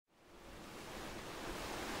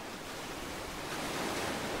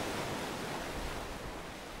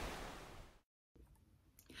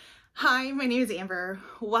Hi, my name is Amber.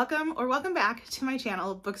 Welcome back to my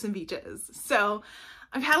channel, Books and Beaches. So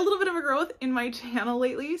I've had a little bit of a growth in my channel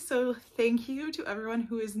lately, so thank you to everyone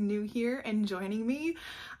who is new here and joining me.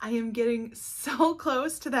 I am getting so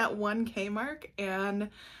close to that 1K mark and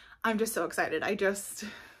I'm just so excited. I just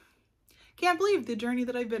can't believe the journey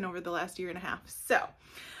that I've been over the last year and a half. So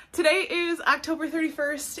today is October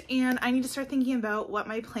 31st and I need to start thinking about what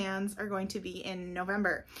my plans are going to be in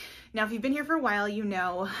November. Now, if you've been here for a while, you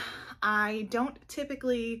know I don't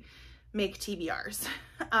typically make TBRs.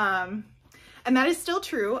 And that is still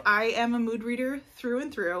true. I am a mood reader through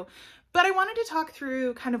and through, but I wanted to talk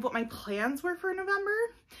through kind of what my plans were for November,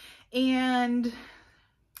 and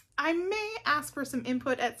I may ask for some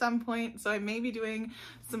input at some point, so I may be doing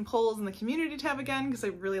some polls in the community tab again because I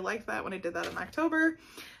really liked that when I did that in October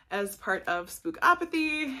as part of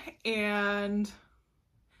Spookopathy and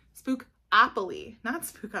Spookopoly, not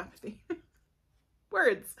Spookopathy.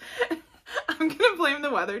 Words. I'm gonna blame the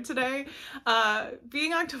weather today.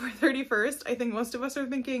 Being October 31st, I think most of us are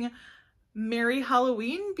thinking Merry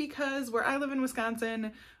Halloween because where I live in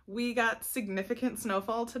Wisconsin, we got significant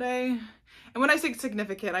snowfall today. And when I say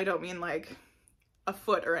significant, I don't mean like a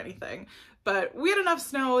foot or anything, but we had enough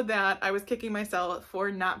snow that I was kicking myself for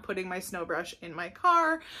not putting my snow brush in my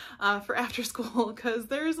car for after school because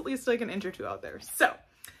there's at least like an inch or two out there. So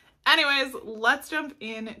anyways, let's jump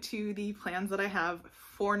into the plans that I have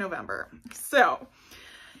for November. So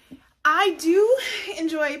I do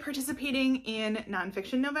enjoy participating in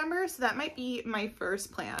nonfiction November, so that might be my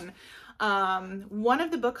first plan. One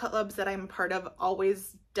of the book clubs that I'm a part of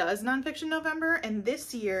always does nonfiction November, and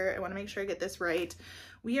this year, I want to make sure I get this right,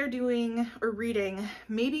 we are doing or reading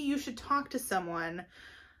Maybe You Should Talk to Someone,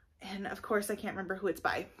 and of course I can't remember who it's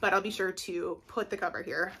by, but I'll be sure to put the cover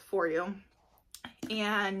here for you.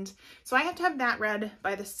 And so I have to have that read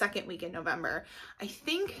by the second week in November. I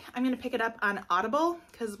think I'm going to pick it up on Audible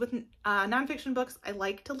because with nonfiction books, I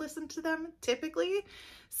like to listen to them typically.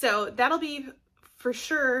 So that'll be for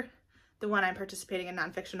sure the one I'm participating in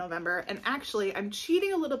nonfiction November. And actually I'm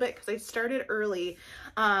cheating a little bit because I started early,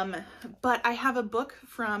 but I have a book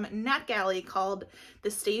from NetGalley called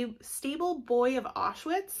The Stable Boy of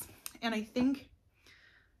Auschwitz. And I think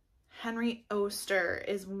Henry Oster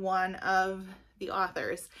is one of the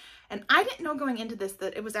authors. And I didn't know going into this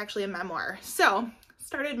that it was actually a memoir. So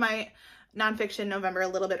started my nonfiction November a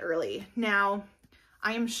little bit early. Now,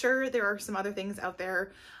 I am sure there are some other things out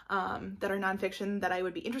there that are nonfiction that I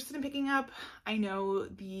would be interested in picking up. I know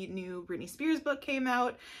the new Britney Spears book came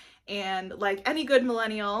out, and like any good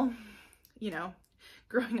millennial, you know,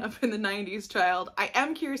 growing up in the 90s child, I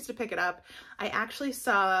am curious to pick it up. I actually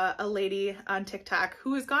saw a lady on TikTok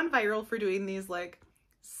who has gone viral for doing these like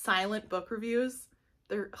silent book reviews.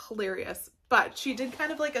 They're hilarious, but she did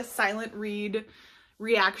kind of like a silent read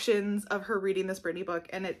reactions of her reading this Britney book,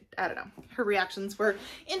 and I don't know, her reactions were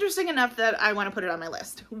interesting enough that I want to put it on my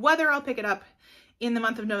list. Whether I'll pick it up in the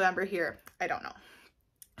month of November here, I don't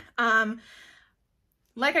know.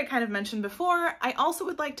 Like I kind of mentioned before, I also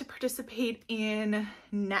would like to participate in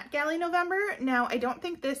NetGalley November. Now, I don't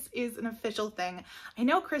think this is an official thing. I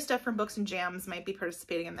know Krista from Books and Jams might be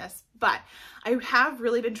participating in this, but I have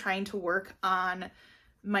really been trying to work on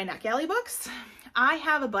my NetGalley books. I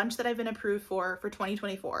have a bunch that I've been approved for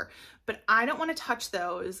 2024, but I don't want to touch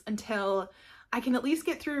those until I can at least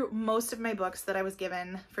get through most of my books that I was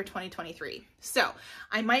given for 2023. So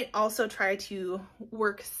I might also try to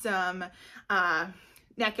work some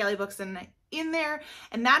NetGalley books in there,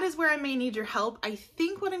 and that is where I may need your help. I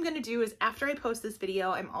think what I'm going to do is after I post this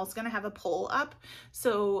video, I'm also going to have a poll up,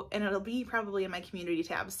 and it'll be probably in my community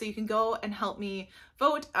tab, so you can go and help me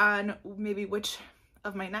vote on maybe which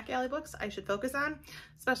of my NetGalley books I should focus on,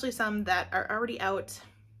 especially some that are already out,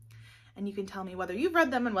 and you can tell me whether you've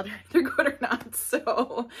read them and whether they're good or not.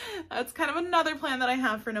 So that's kind of another plan that I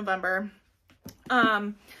have for November.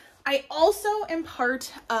 I also am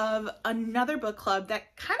part of another book club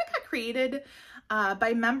that kind of got created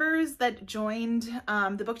by members that joined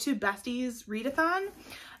the BookTube Besties Readathon.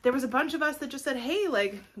 There was a bunch of us that just said, hey,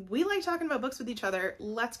 like, we like talking about books with each other.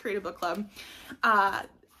 Let's create a book club.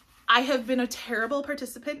 I have been a terrible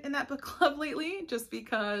participant in that book club lately just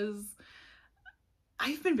because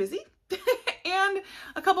I've been busy. And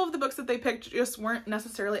a couple of the books that they picked just weren't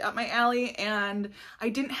necessarily up my alley, and I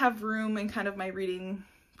didn't have room in kind of my reading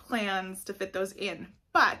plans to fit those in.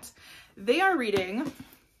 But they are reading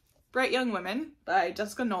Bright Young Women by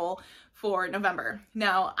Jessica Knoll for November.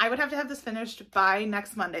 Now, I would have to have this finished by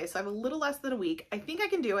next Monday, so I have a little less than a week. I think I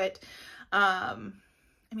can do it.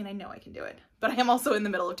 I mean, I know I can do it, but I am also in the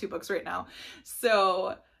middle of 2 books right now.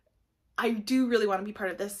 So I do really want to be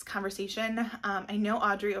part of this conversation. I know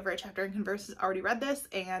Audrey over at Chapter and Converse has already read this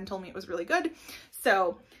and told me it was really good.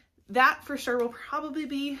 So that for sure will probably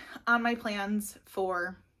be on my plans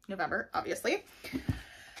for November, obviously.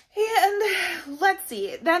 And let's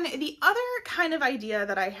see, then the other kind of idea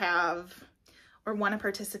that I have or want to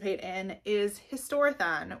participate in is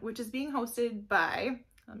Historathon, which is being hosted by,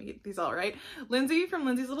 let me get these all right, Lindsay from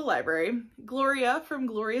Lindsay's Little Library, Gloria from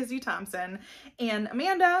Gloria Z. Thompson, and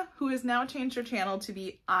Amanda, who has now changed her channel to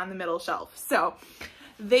be On the Middle Shelf. So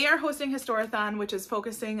they are hosting Historathon, which is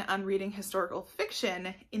focusing on reading historical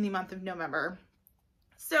fiction in the month of November.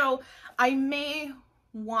 So I may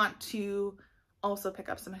want to also pick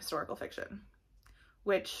up some historical fiction,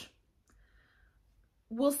 which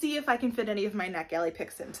we'll see if I can fit any of my NetGalley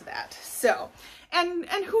picks into that. So, and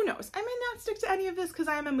who knows, I may not stick to any of this because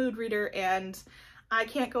I am a mood reader and I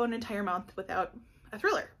can't go an entire month without a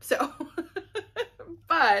thriller. So,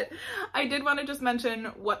 but I did want to just mention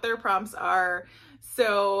what their prompts are.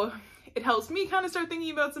 So it helps me kind of start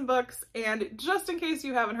thinking about some books, and just in case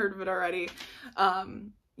you haven't heard of it already,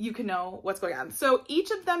 you can know what's going on. So each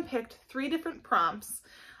of them picked 3 different prompts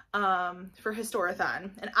for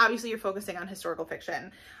Historathon, and obviously you're focusing on historical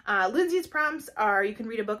fiction. Lindsay's prompts are: you can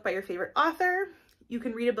read a book by your favorite author, you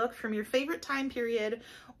can read a book from your favorite time period,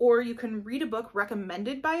 or you can read a book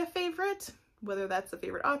recommended by a favorite, whether that's a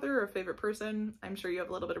favorite author or a favorite person. I'm sure you have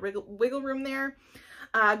a little bit of wiggle room there.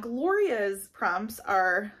 Gloria's prompts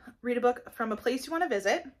are: read a book from a place you want to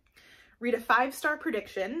visit, read a 5-star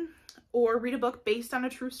prediction, or read a book based on a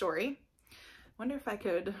true story. I wonder if I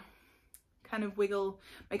could kind of wiggle.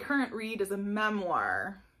 My current read is a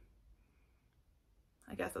memoir.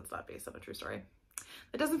 I guess that's not based on a true story.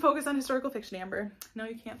 It doesn't focus on historical fiction, Amber. No,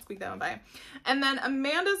 you can't squeak that one by. And then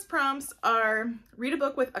Amanda's prompts are: read a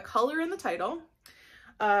book with a color in the title,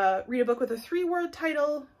 read a book with a 3-word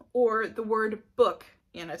title, or the word book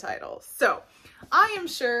in a title. So I am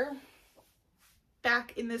sure,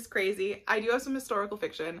 back in this crazy, I do have some historical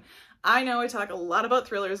fiction. I know I talk a lot about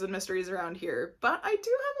thrillers and mysteries around here, but I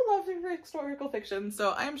do have a love for historical fiction,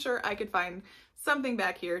 so I'm sure I could find something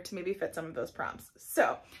back here to maybe fit some of those prompts.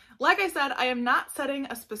 So, like I said, I am not setting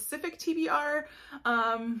a specific TBR,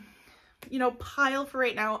 pile for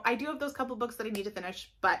right now. I do have those couple books that I need to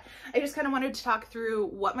finish, but I just kind of wanted to talk through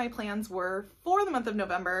what my plans were for the month of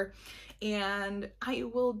November, and I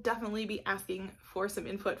will definitely be asking for some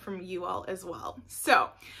input from you all as well. So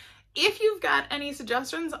if you've got any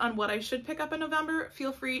suggestions on what I should pick up in November,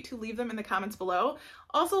 feel free to leave them in the comments below.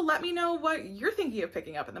 Also, let me know what you're thinking of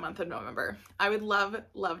picking up in the month of November. I would love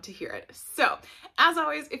to hear it. So, as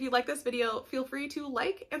always, if you like this video, feel free to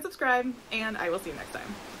like and subscribe, and I will see you next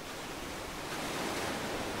time.